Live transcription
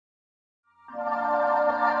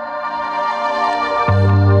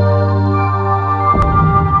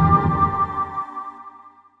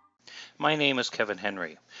my name is Kevin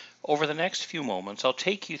Henry. Over the next few moments, I'll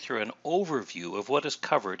take you through an overview of what is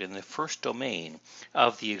covered in the first domain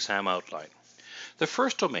of the exam outline. The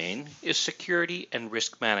first domain is security and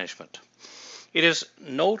risk management. It is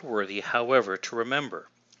noteworthy, however, to remember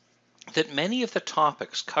that many of the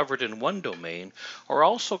topics covered in one domain are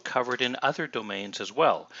also covered in other domains as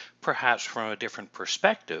well, perhaps from a different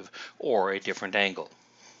perspective or a different angle.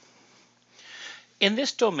 In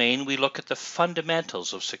this domain, we look at the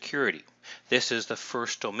fundamentals of security. This is the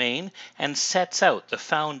first domain and sets out the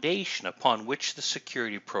foundation upon which the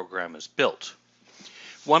security program is built.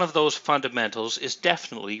 One of those fundamentals is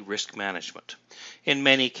definitely risk management. In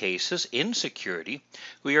many cases, in security,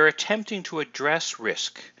 we are attempting to address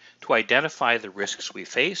risk, to identify the risks we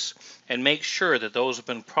face, and make sure that those have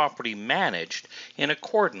been properly managed in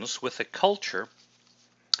accordance with the culture,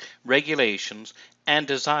 regulations, and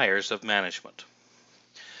desires of management.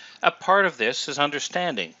 A part of this is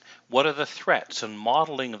understanding what are the threats and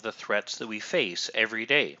modeling of the threats that we face every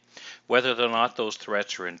day, whether or not those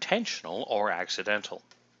threats are intentional or accidental.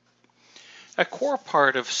 A core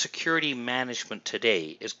part of security management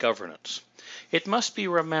today is governance. It must be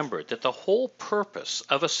remembered that the whole purpose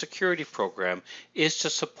of a security program is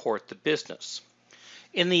to support the business.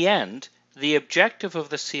 In the end, the objective of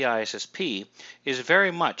the CISSP is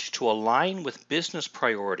very much to align with business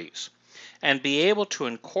priorities and be able to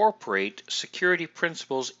incorporate security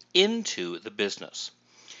principles into the business.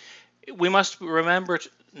 We must remember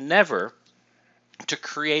never to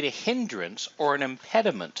create a hindrance or an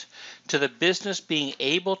impediment to the business being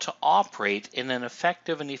able to operate in an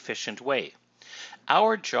effective and efficient way.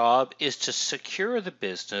 Our job is to secure the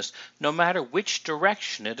business no matter which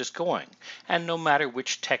direction it is going and no matter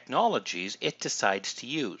which technologies it decides to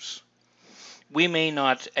use. We may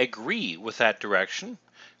not agree with that direction.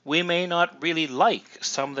 We may not really like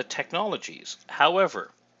some of the technologies.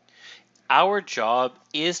 However, our job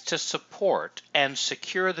is to support and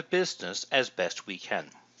secure the business as best we can.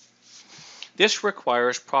 This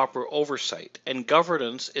requires proper oversight, and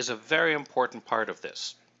governance is a very important part of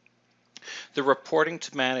this. The reporting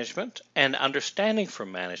to management and understanding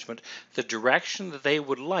from management the direction that they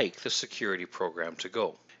would like the security program to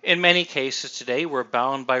go. In many cases today, we're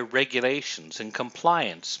bound by regulations, and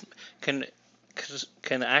compliance can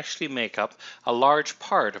actually make up a large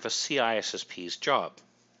part of a CISSP's job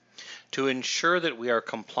to ensure that we are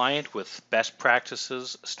compliant with best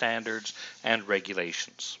practices, standards, and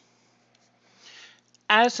regulations.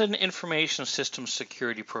 As an information systems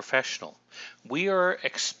security professional, we are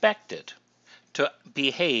expected to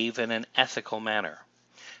behave in an ethical manner.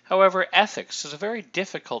 However, ethics is a very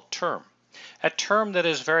difficult term, a term that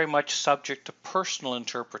is very much subject to personal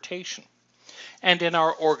interpretation. And in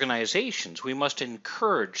our organizations, we must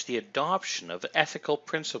encourage the adoption of ethical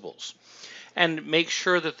principles and make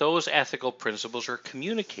sure that those ethical principles are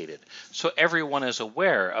communicated so everyone is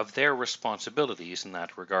aware of their responsibilities in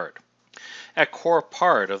that regard. A core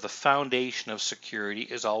part of the foundation of security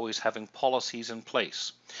is always having policies in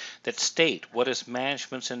place that state what is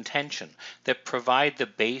management's intention, that provide the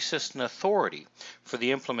basis and authority for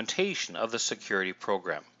the implementation of the security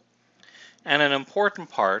program. And an important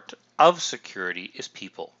part of security is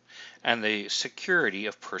people and the security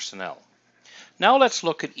of personnel. Now let's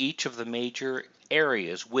look at each of the major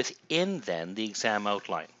areas within then the exam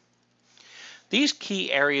outline. These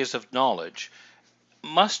key areas of knowledge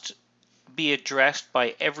must be addressed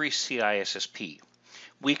by every CISSP.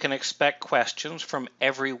 We can expect questions from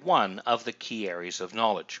every one of the key areas of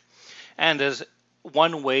knowledge. And as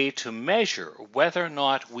one way to measure whether or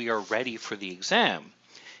not we are ready for the exam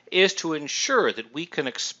is to ensure that we can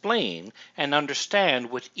explain and understand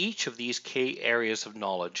what each of these key areas of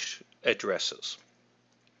knowledge addresses.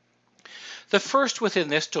 The first within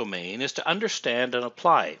this domain is to understand and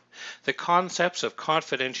apply the concepts of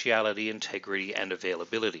confidentiality, integrity, and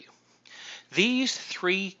availability. These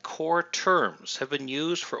three core terms have been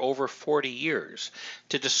used for over 40 years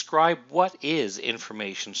to describe what is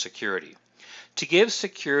information security, to give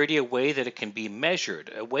security a way that it can be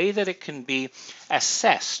measured, a way that it can be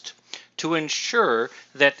assessed, to ensure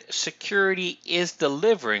that security is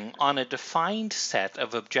delivering on a defined set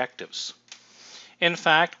of objectives. In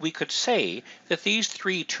fact, we could say that these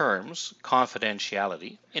three terms,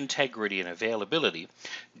 confidentiality, integrity, and availability,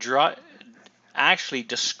 actually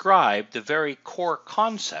describe the very core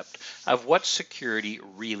concept of what security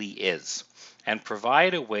really is, and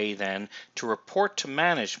provide a way then to report to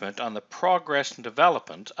management on the progress and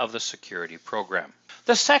development of the security program.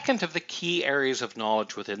 The second of the key areas of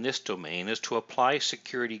knowledge within this domain is to apply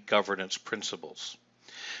security governance principles.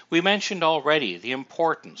 We mentioned already the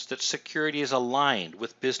importance that security is aligned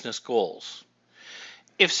with business goals.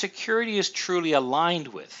 If security is truly aligned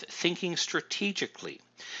with thinking strategically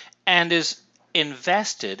and is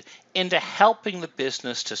invested into helping the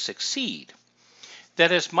business to succeed,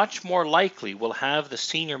 then is much more likely we'll have the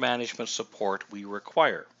senior management support we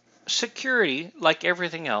require. Security, like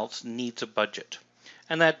everything else, needs a budget,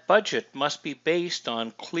 and that budget must be based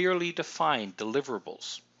on clearly defined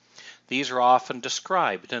deliverables. These are often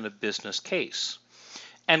described in a business case.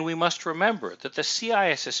 And we must remember that the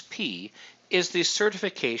CISSP is the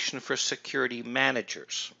certification for security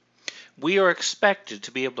managers. We are expected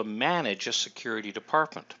to be able to manage a security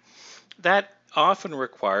department. That often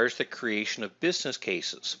requires the creation of business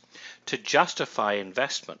cases to justify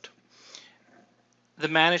investment, the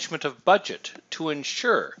management of budget to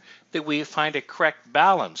ensure that we find a correct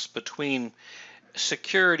balance between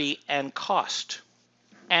security and cost,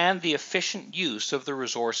 and the efficient use of the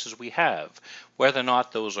resources we have, whether or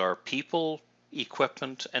not those are people,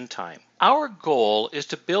 equipment, and time. Our goal is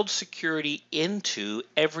to build security into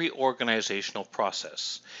every organizational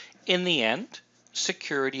process. In the end,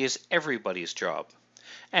 security is everybody's job,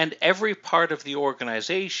 and every part of the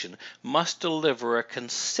organization must deliver a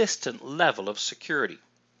consistent level of security.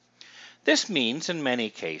 This means, in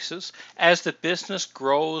many cases, as the business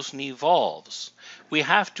grows and evolves, we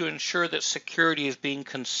have to ensure that security is being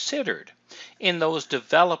considered in those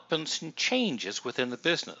developments and changes within the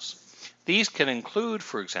business. These can include,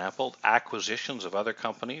 for example, acquisitions of other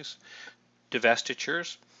companies,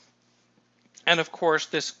 divestitures, and of course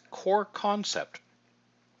this core concept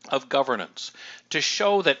of governance to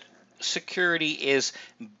show that security is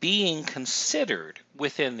being considered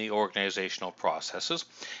within the organizational processes,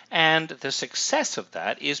 and the success of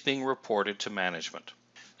that is being reported to management.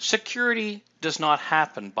 Security does not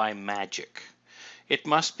happen by magic. It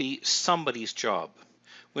must be somebody's job.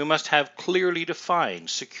 We must have clearly defined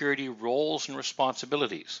security roles and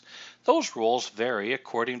responsibilities. Those roles vary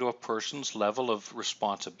according to a person's level of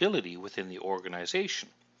responsibility within the organization.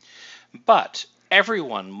 But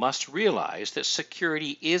everyone must realize that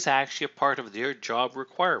security is actually a part of their job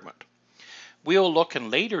requirement. We will look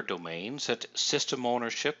in later domains at system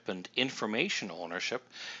ownership and information ownership,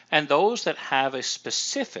 and those that have a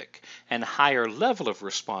specific and higher level of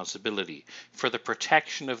responsibility for the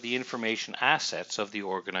protection of the information assets of the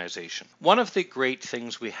organization. One of the great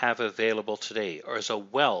things we have available today is a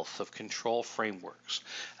wealth of control frameworks,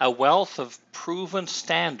 a wealth of proven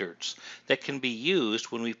standards that can be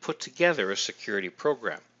used when we put together a security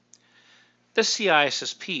program. The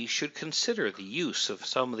CISSP should consider the use of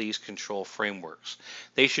some of these control frameworks.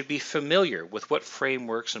 They should be familiar with what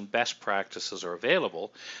frameworks and best practices are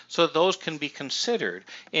available, so that those can be considered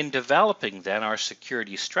in developing then our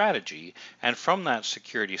security strategy, and from that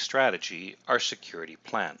security strategy, our security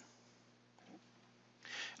plan.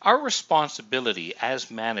 Our responsibility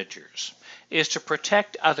as managers is to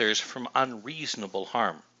protect others from unreasonable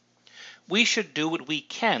harm. We should do what we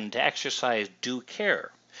can to exercise due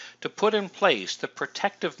care, to put in place the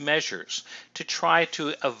protective measures to try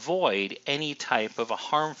to avoid any type of a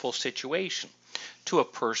harmful situation to a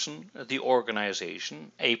person, the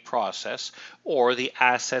organization, a process, or the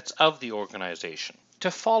assets of the organization. To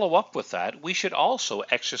follow up with that, we should also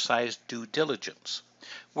exercise due diligence.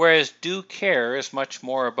 Whereas due care is much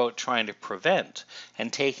more about trying to prevent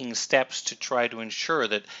and taking steps to try to ensure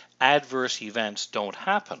that adverse events don't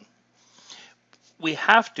happen, we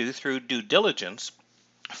have to, through due diligence,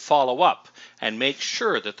 follow up and make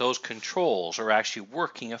sure that those controls are actually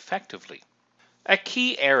working effectively. A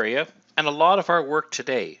key area, and a lot of our work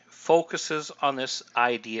today, focuses on this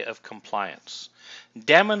idea of compliance,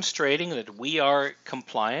 demonstrating that we are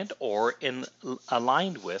compliant or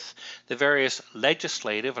aligned with the various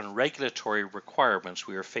legislative and regulatory requirements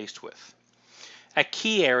we are faced with. A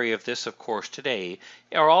key area of this, of course, today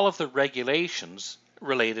are all of the regulations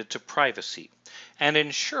related to privacy and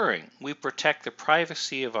ensuring we protect the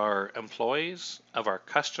privacy of our employees, of our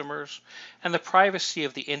customers, and the privacy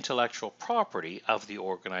of the intellectual property of the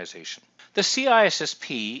organization. The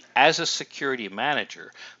CISSP, as a security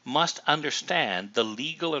manager, must understand the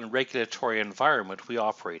legal and regulatory environment we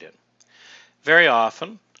operate in. Very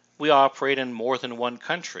often, we operate in more than one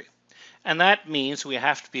country, and that means we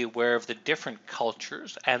have to be aware of the different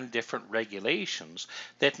cultures and different regulations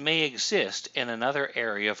that may exist in another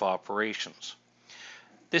area of operations.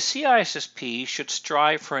 The CISSP should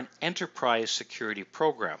strive for an enterprise security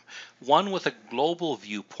program, one with a global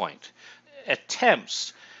viewpoint,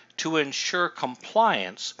 attempts to ensure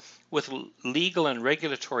compliance with legal and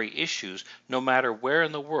regulatory issues no matter where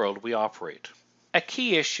in the world we operate. A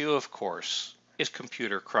key issue, of course, is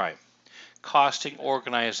computer crime, costing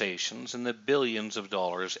organizations in the billions of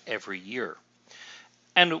dollars every year.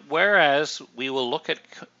 And whereas we will look at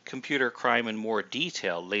computer crime in more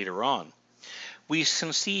detail later on, we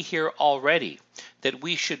can see here already that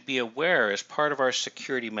we should be aware as part of our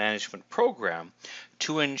security management program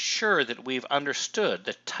to ensure that we've understood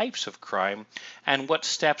the types of crime and what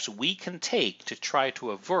steps we can take to try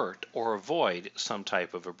to avert or avoid some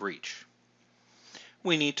type of a breach.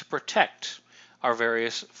 We need to protect our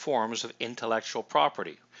various forms of intellectual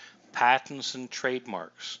property, patents and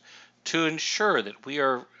trademarks, to ensure that we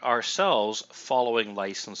are ourselves following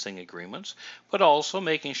licensing agreements, but also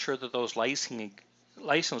making sure that those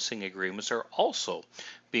licensing agreements are also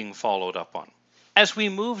being followed up on. As we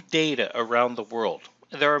move data around the world,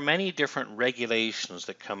 there are many different regulations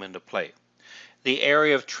that come into play. The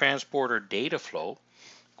area of transporter data flow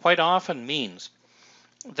quite often means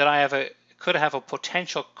that could have a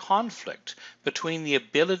potential conflict between the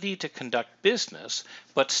ability to conduct business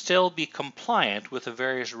but still be compliant with the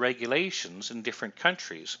various regulations in different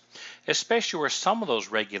countries, especially where some of those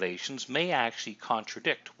regulations may actually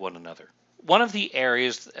contradict one another. One of the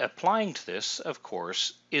areas applying to this, of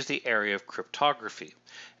course, is the area of cryptography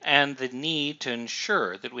and the need to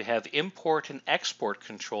ensure that we have import and export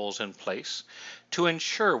controls in place to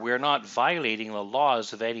ensure we're not violating the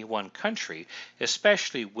laws of any one country,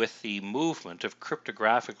 especially with the movement of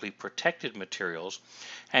cryptographically protected materials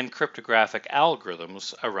and cryptographic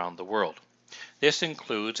algorithms around the world. This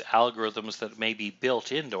includes algorithms that may be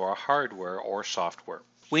built into our hardware or software.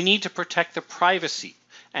 We need to protect the privacy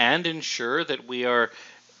and ensure that we are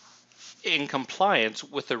in compliance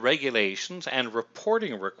with the regulations and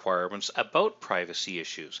reporting requirements about privacy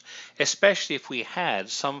issues, especially if we had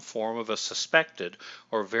some form of a suspected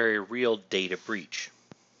or very real data breach.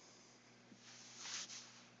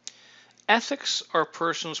 Ethics are a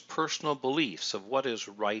person's personal beliefs of what is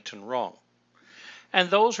right and wrong, and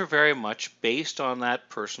those are very much based on that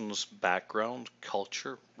person's background,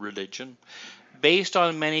 culture, religion, based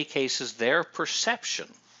on, in many cases, their perception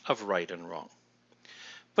of right and wrong.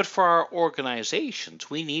 But for our organizations,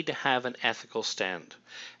 we need to have an ethical stand,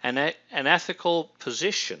 an ethical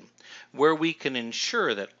position where we can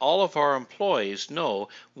ensure that all of our employees know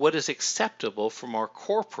what is acceptable from our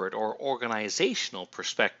corporate or organizational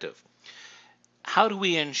perspective. How do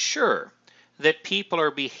we ensure that people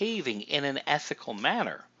are behaving in an ethical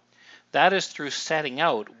manner? That is through setting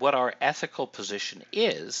out what our ethical position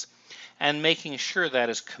is and making sure that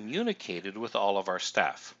is communicated with all of our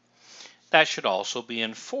staff. That should also be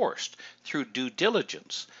enforced through due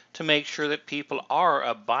diligence to make sure that people are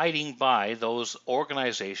abiding by those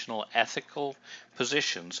organizational ethical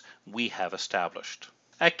positions we have established.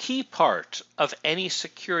 A key part of any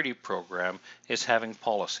security program is having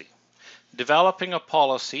policy. Developing a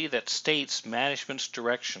policy that states management's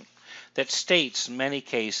direction, that states in many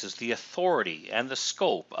cases the authority and the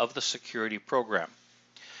scope of the security program.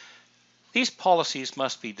 These policies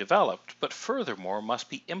must be developed, but furthermore must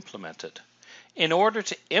be implemented. In order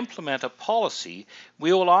to implement a policy,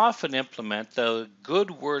 we will often implement the good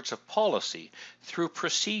words of policy through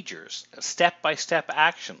procedures, step-by-step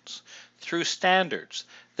actions, through standards,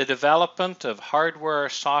 the development of hardware or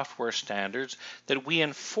software standards that we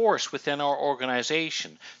enforce within our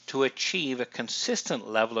organization to achieve a consistent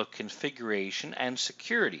level of configuration and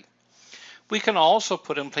security. We can also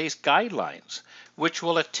put in place guidelines which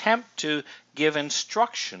will attempt to give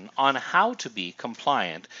instruction on how to be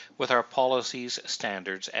compliant with our policies,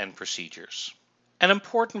 standards, and procedures. An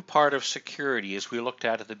important part of security, as we looked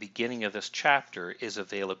at the beginning of this chapter, is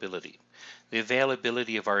availability. The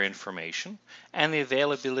availability of our information and the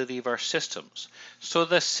availability of our systems. So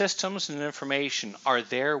the systems and information are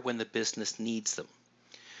there when the business needs them.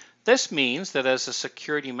 This means that as a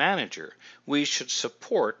security manager, we should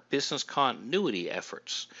support business continuity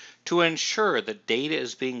efforts to ensure that data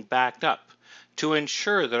is being backed up, to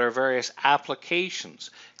ensure that our various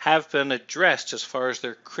applications have been addressed as far as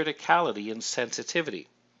their criticality and sensitivity.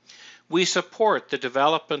 We support the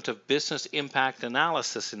development of business impact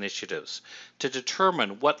analysis initiatives to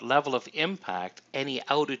determine what level of impact any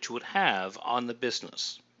outage would have on the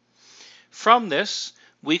business. From this,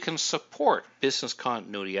 we can support business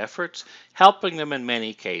continuity efforts, helping them in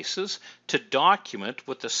many cases to document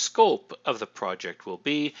what the scope of the project will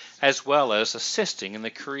be, as well as assisting in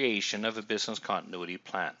the creation of a business continuity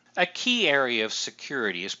plan. A key area of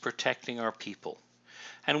security is protecting our people,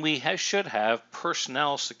 and we should have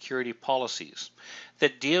personnel security policies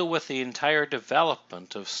that deal with the entire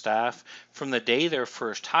development of staff from the day they're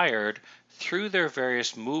first hired through their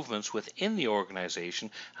various movements within the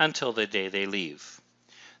organization until the day they leave.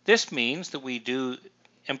 This means that we do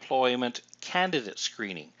employment candidate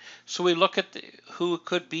screening. So we look at who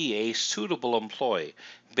could be a suitable employee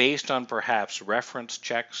based on perhaps reference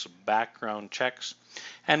checks, background checks,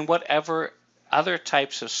 and whatever other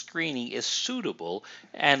types of screening is suitable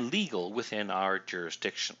and legal within our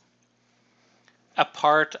jurisdiction. A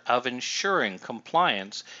part of ensuring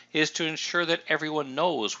compliance is to ensure that everyone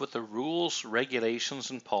knows what the rules, regulations,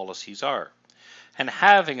 and policies are. And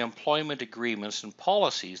having employment agreements and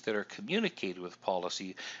policies that are communicated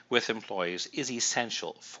with employees is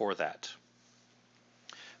essential for that.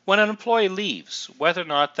 When an employee leaves, whether or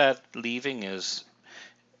not that leaving is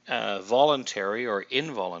voluntary or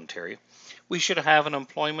involuntary, we should have an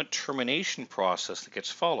employment termination process that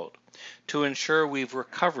gets followed to ensure we've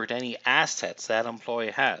recovered any assets that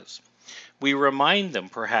employee has. We remind them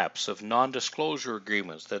perhaps of non-disclosure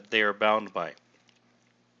agreements that they are bound by.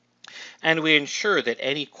 And we ensure that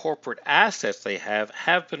any corporate assets they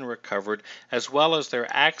have been recovered, as well as their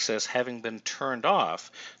access having been turned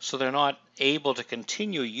off so they're not able to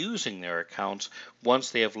continue using their accounts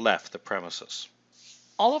once they have left the premises.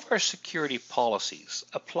 All of our security policies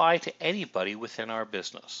apply to anybody within our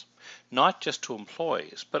business, not just to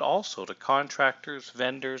employees, but also to contractors,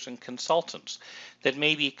 vendors, and consultants that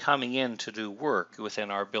may be coming in to do work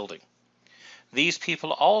within our building. These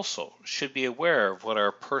people also should be aware of what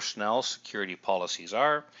our personnel security policies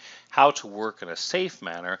are, how to work in a safe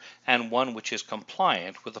manner, and one which is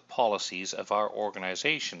compliant with the policies of our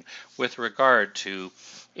organization with regard to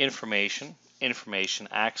information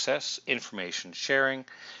access, information sharing,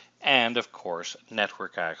 and of course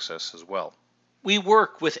network access as well. We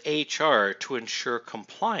work with HR to ensure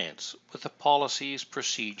compliance with the policies,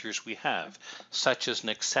 procedures we have, such as an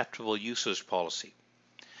acceptable usage policy.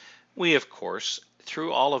 We, of course,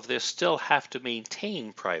 through all of this still have to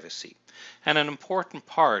maintain privacy, and an important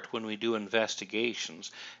part when we do investigations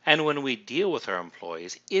and when we deal with our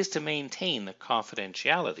employees is to maintain the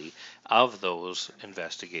confidentiality of those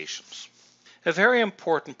investigations. A very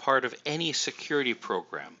important part of any security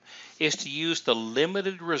program is to use the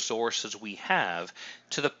limited resources we have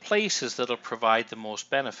to the places that will provide the most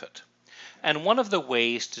benefit. And one of the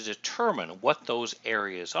ways to determine what those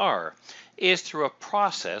areas are is through a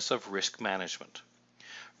process of risk management.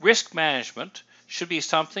 Risk management should be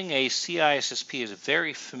something a CISSP is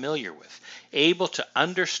very familiar with, able to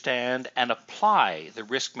understand and apply the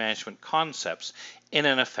risk management concepts in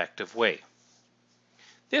an effective way.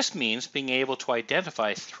 This means being able to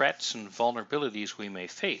identify threats and vulnerabilities we may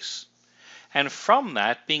face, and from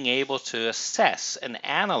that being able to assess and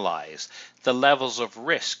analyze the levels of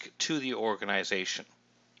risk to the organization.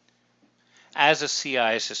 As a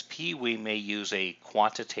CISSP, we may use a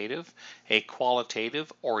quantitative, a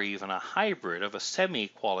qualitative, or even a hybrid of a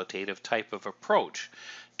semi-qualitative type of approach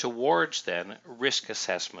towards then risk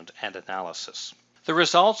assessment and analysis. The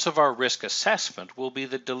results of our risk assessment will be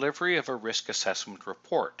the delivery of a risk assessment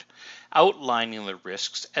report, outlining the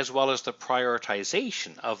risks as well as the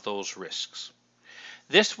prioritization of those risks.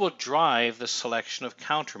 This will drive the selection of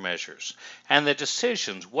countermeasures and the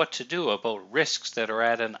decisions what to do about risks that are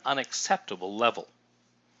at an unacceptable level.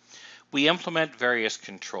 We implement various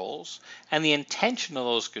controls, and the intention of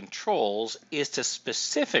those controls is to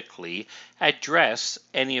specifically address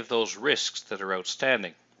any of those risks that are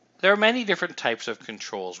outstanding. There are many different types of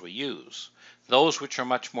controls we use. Those which are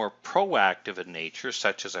much more proactive in nature,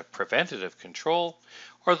 such as a preventative control,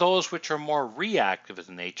 or those which are more reactive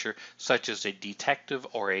in nature, such as a detective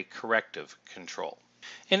or a corrective control.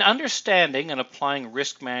 In understanding and applying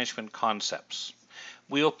risk management concepts,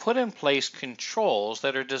 we will put in place controls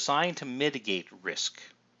that are designed to mitigate risk.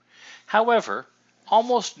 However,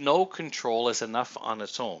 almost no control is enough on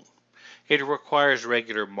its own. It requires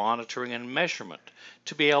regular monitoring and measurement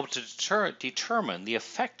to be able to determine the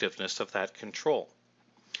effectiveness of that control.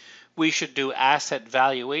 We should do asset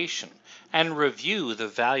valuation and review the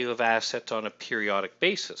value of assets on a periodic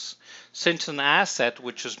basis, since an asset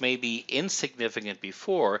which was maybe insignificant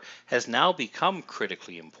before has now become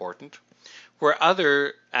critically important, where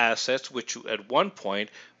other assets which at one point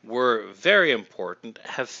were very important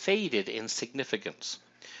have faded in significance.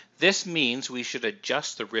 This means we should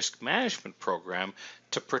adjust the risk management program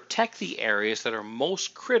to protect the areas that are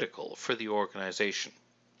most critical for the organization.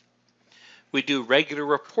 We do regular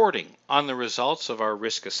reporting on the results of our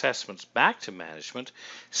risk assessments back to management,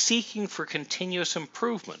 seeking for continuous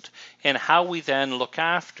improvement in how we then look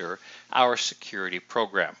after our security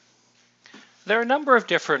program. There are a number of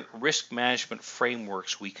different risk management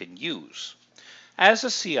frameworks we can use. As a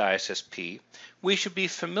CISSP, we should be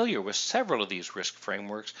familiar with several of these risk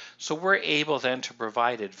frameworks so we're able then to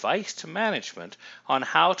provide advice to management on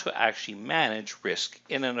how to actually manage risk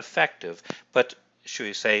in an effective but should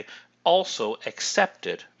we say, also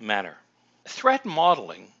accepted manner. Threat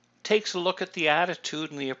modeling takes a look at the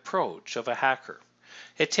attitude and the approach of a hacker.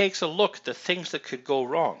 It takes a look at the things that could go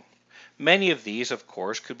wrong. Many of these, of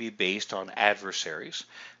course, could be based on adversaries,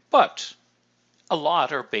 but a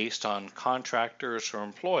lot are based on contractors or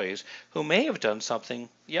employees who may have done something,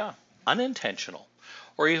 unintentional,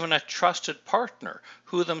 or even a trusted partner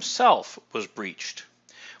who themselves was breached.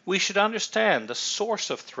 We should understand the source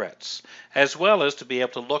of threats, as well as to be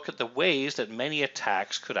able to look at the ways that many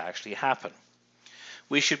attacks could actually happen.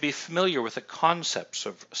 We should be familiar with the concepts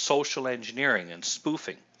of social engineering and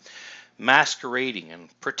spoofing, masquerading and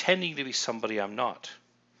pretending to be somebody I'm not.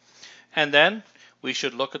 And then we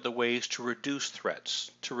should look at the ways to reduce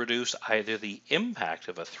threats, to reduce either the impact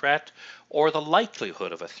of a threat or the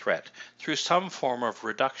likelihood of a threat through some form of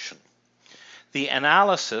reduction. The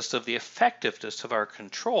analysis of the effectiveness of our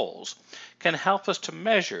controls can help us to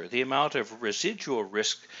measure the amount of residual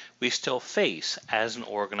risk we still face as an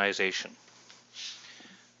organization.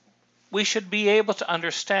 We should be able to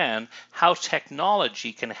understand how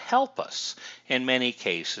technology can help us in many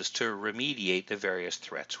cases to remediate the various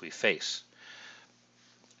threats we face.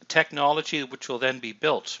 Technology which will then be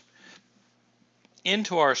built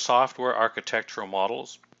into our software architectural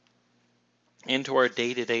models, into our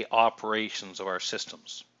day-to-day operations of our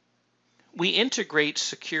systems. We integrate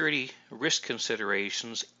security risk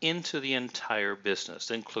considerations into the entire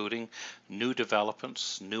business, including new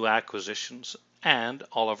developments, new acquisitions, and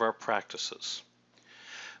all of our practices.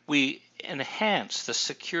 We enhance the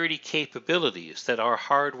security capabilities that our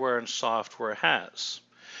hardware and software has.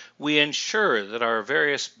 We ensure that our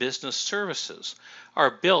various business services are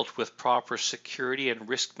built with proper security and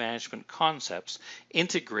risk management concepts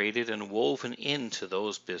integrated and woven into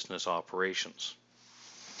those business operations.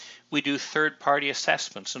 We do third-party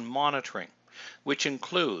assessments and monitoring, which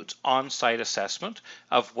includes on-site assessment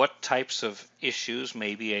of what types of issues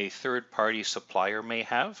maybe a third-party supplier may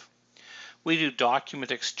have. We do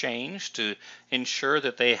document exchange to ensure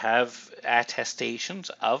that they have attestations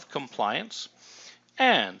of compliance,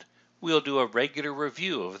 and we'll do a regular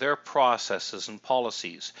review of their processes and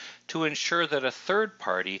policies to ensure that a third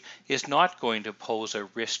party is not going to pose a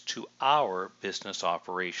risk to our business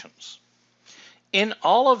operations. In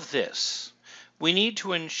all of this, we need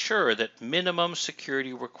to ensure that minimum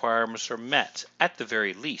security requirements are met at the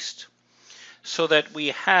very least, so that we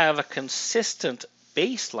have a consistent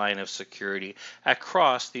baseline of security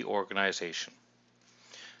across the organization.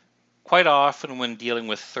 Quite often when dealing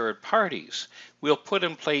with third parties, we'll put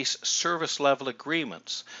in place service level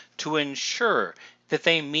agreements to ensure that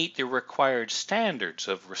they meet the required standards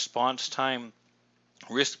of response time,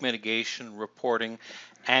 risk mitigation, reporting,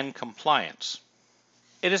 and compliance.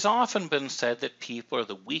 It has often been said that people are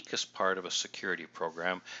the weakest part of a security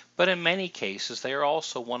program, but in many cases they are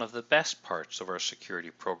also one of the best parts of our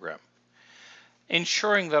security program.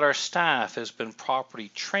 Ensuring that our staff has been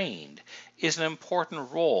properly trained is an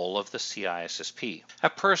important role of the CISSP. A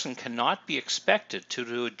person cannot be expected to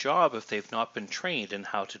do a job if they've not been trained in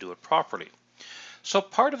how to do it properly. So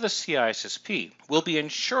part of the CISSP will be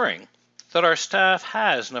ensuring that our staff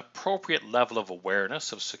has an appropriate level of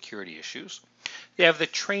awareness of security issues. They have the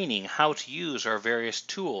training how to use our various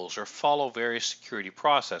tools or follow various security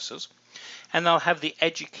processes, and they'll have the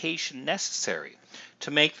education necessary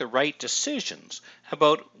to make the right decisions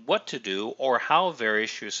about what to do or how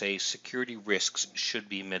various, security risks should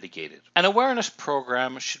be mitigated. An awareness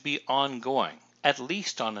program should be ongoing, at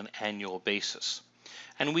least on an annual basis,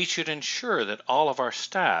 and we should ensure that all of our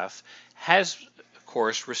staff has, of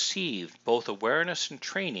course, received both awareness and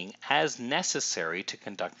training as necessary to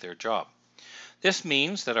conduct their job. This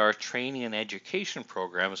means that our training and education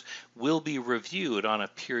programs will be reviewed on a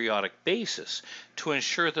periodic basis to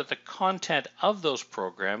ensure that the content of those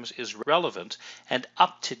programs is relevant and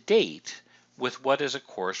up to date with what is, of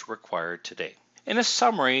course, required today. In a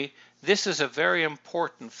summary, this is a very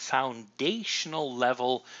important foundational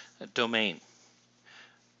level domain.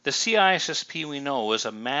 The CISSP we know is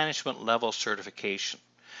a management level certification,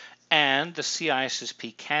 and the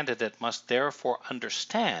CISSP candidate must therefore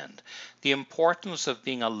understand the importance of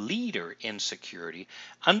being a leader in security,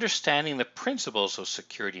 understanding the principles of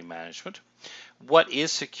security management, what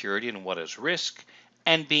is security and what is risk,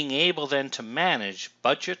 and being able then to manage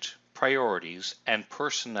budget, priorities, and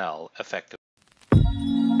personnel effectively.